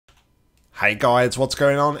Hey guys, what's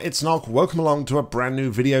going on? It's Nock. Welcome along to a brand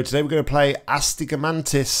new video. Today we're going to play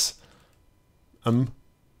Astigmatism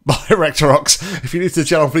by RectorRocks. If you're new to the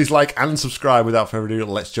channel, please like and subscribe. Without further ado,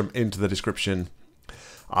 let's jump into the description.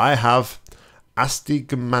 I have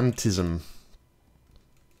Astigmatism.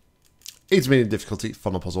 Easy medium difficulty,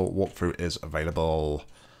 funnel puzzle, walkthrough is available.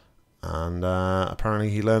 And apparently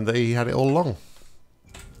he learned that he had it all along.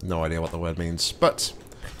 No idea what the word means, but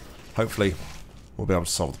hopefully we'll be able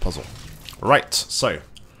to solve the puzzle. Right, so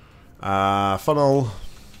funnel,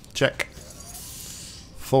 check.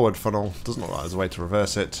 Forward funnel, doesn't look like there's a way to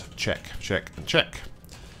reverse it. Check, check, and check.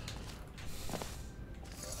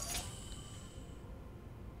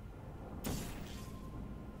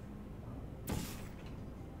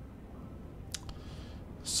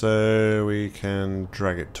 So we can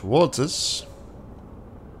drag it towards us.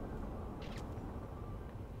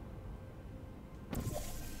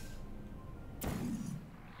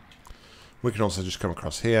 We can also just come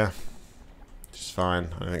across here, which is fine.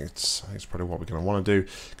 I think it's probably what we're going to want to do,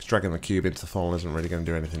 because dragging the cube into the funnel isn't really going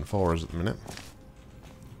to do anything for us at the minute.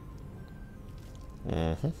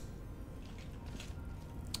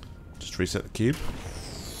 Just reset the cube.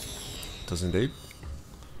 Does indeed.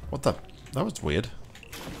 What the? That was weird.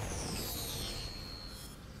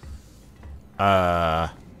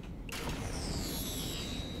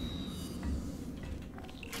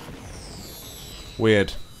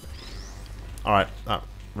 Weird. Alright, that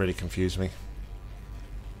really confused me.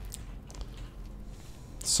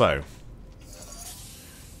 So.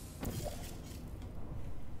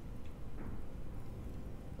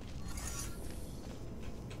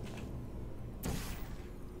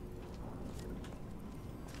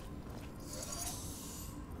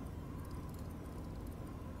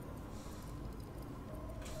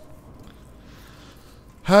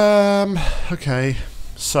 Okay,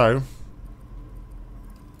 so.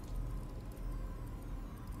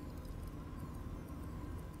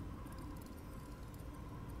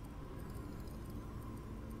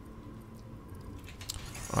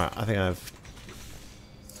 Alright, I think I've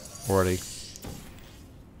already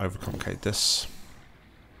overcomplicated this.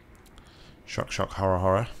 Shock, shock, horror,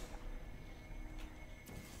 horror.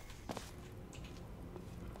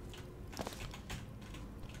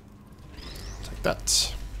 Take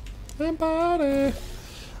that. Everybody.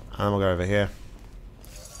 And we'll go over here.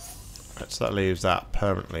 Right, so that leaves that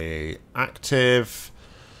permanently active.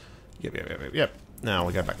 Yep. Now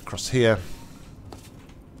we go back across here.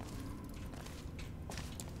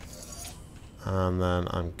 And then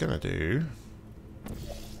I'm gonna do...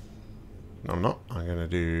 No, I'm not. I'm gonna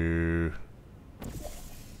do...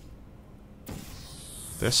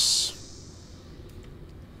 this.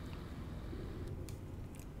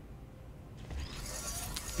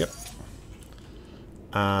 Yep.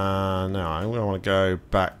 Now I'm gonna want to go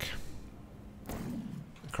back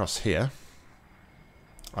across here.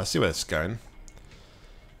 I see where this is going.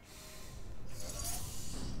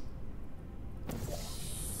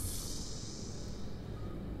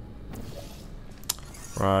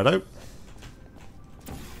 Righto.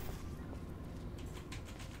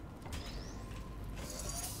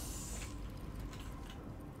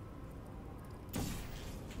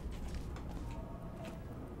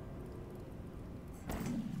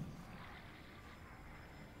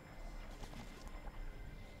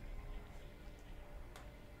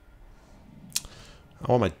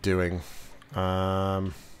 What am I doing?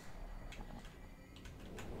 That's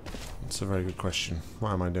a very good question.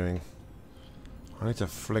 What am I doing? I need to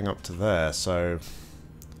fling up to there, so...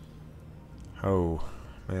 Oh,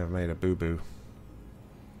 may have made a boo-boo.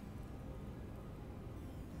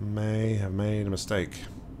 May have made a mistake.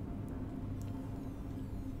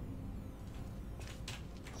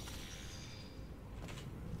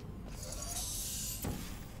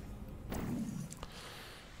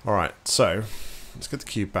 Alright, so... let's get the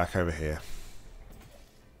cube back over here.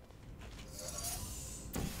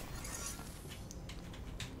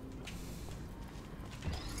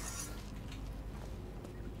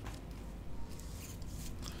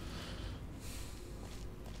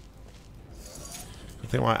 I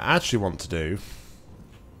think what I actually want to do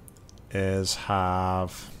is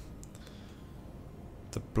have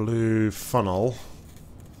the blue funnel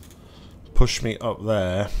push me up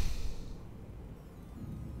there.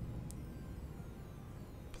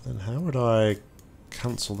 But then how would I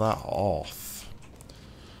cancel that off?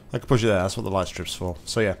 I could push it there, that's what the light strip's for.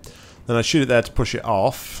 So yeah, then I shoot it there to push it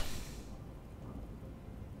off.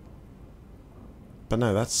 But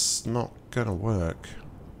no, that's not gonna work.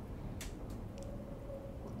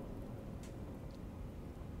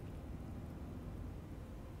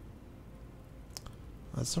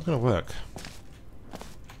 That's not going to work.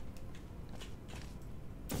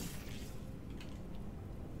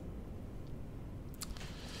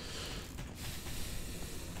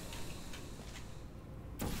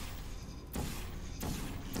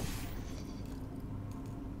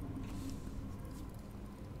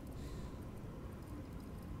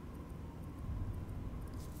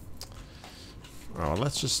 Oh,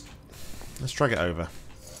 let's drag it over.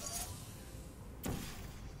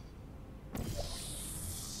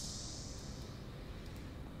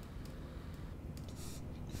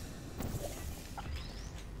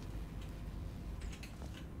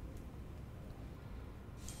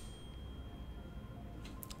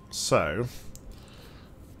 So,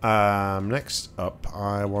 next up,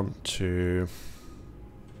 I want to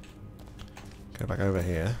go back over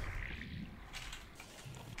here.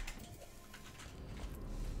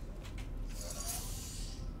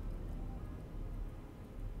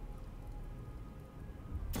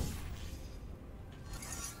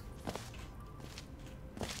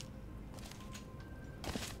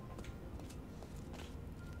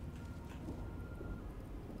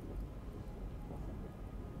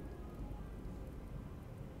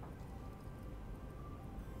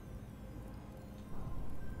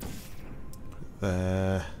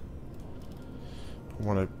 There. I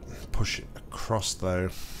want to push it across though.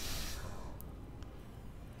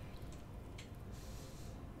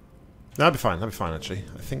 That'd be fine actually.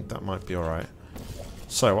 I think that might be alright.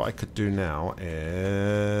 So what I could do now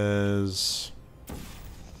is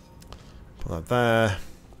put that there.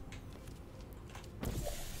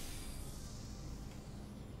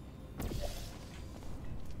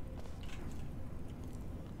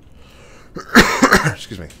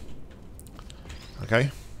 Excuse me. Okay.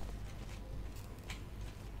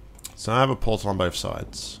 So I have a portal on both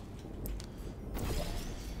sides.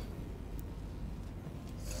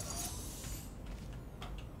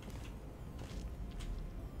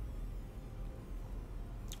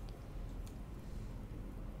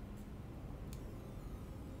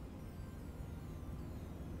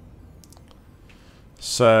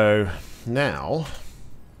 So now,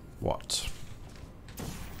 what?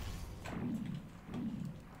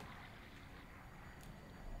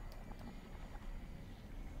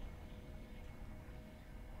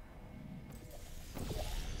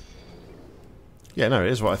 Yeah, no,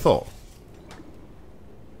 it is what I thought.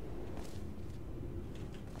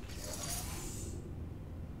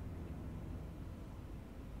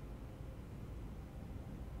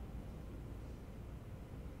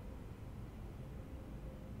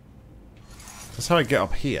 That's how I get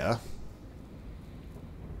up here.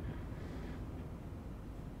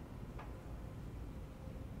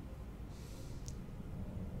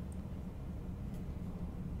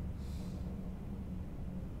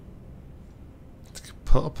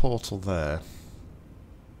 Put a portal there.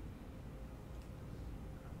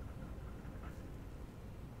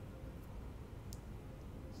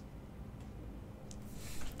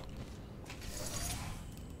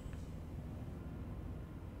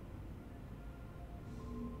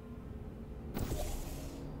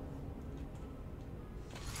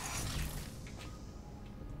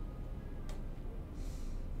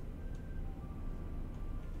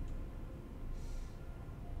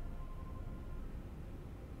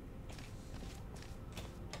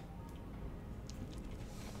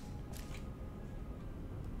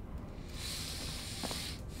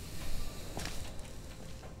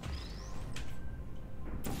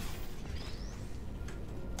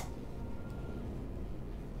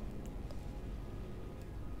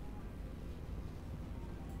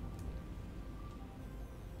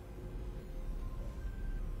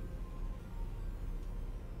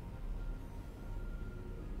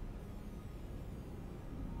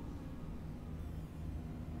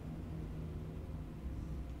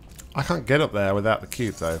 I can't get up there without the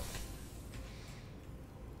cube, though.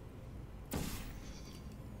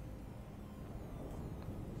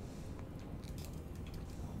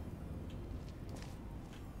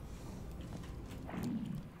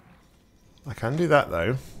 I can do that,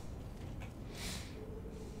 though.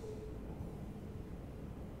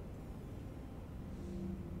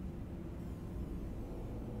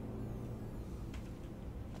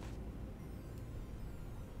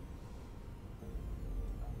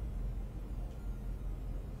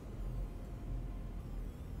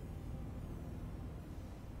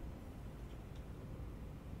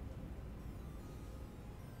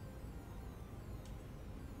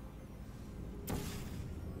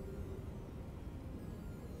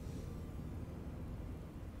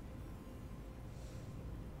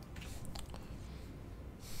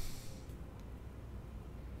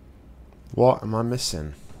 What am I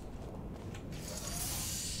missing?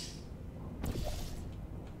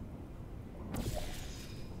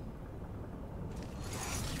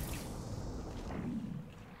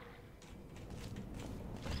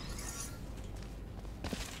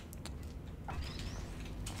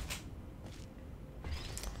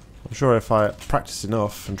 I'm sure if I practiced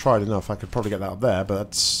enough and tried enough, I could probably get that up there, but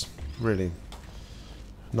that's really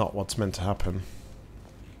not what's meant to happen.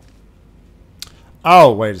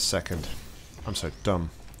 Oh, wait a second. I'm so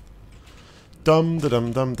dumb. Dumb.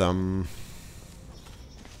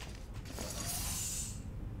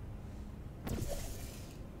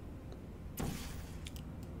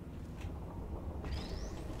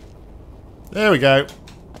 There we go.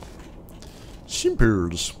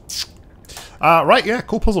 Simples. Right, yeah,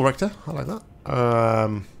 cool puzzle, Rector. I like that.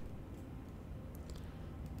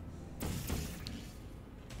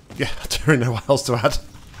 Yeah, I don't really know what else to add.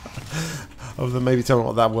 Other than maybe tell me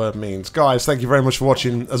what that word means. Guys, thank you very much for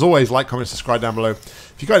watching. As always, like, comment, subscribe down below.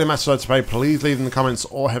 If you've got any matches to play, please leave them in the comments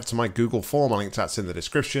or head to my Google form. I'll link to that in the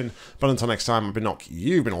description. But until next time, I've been Nock.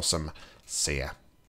 You've been awesome. See ya.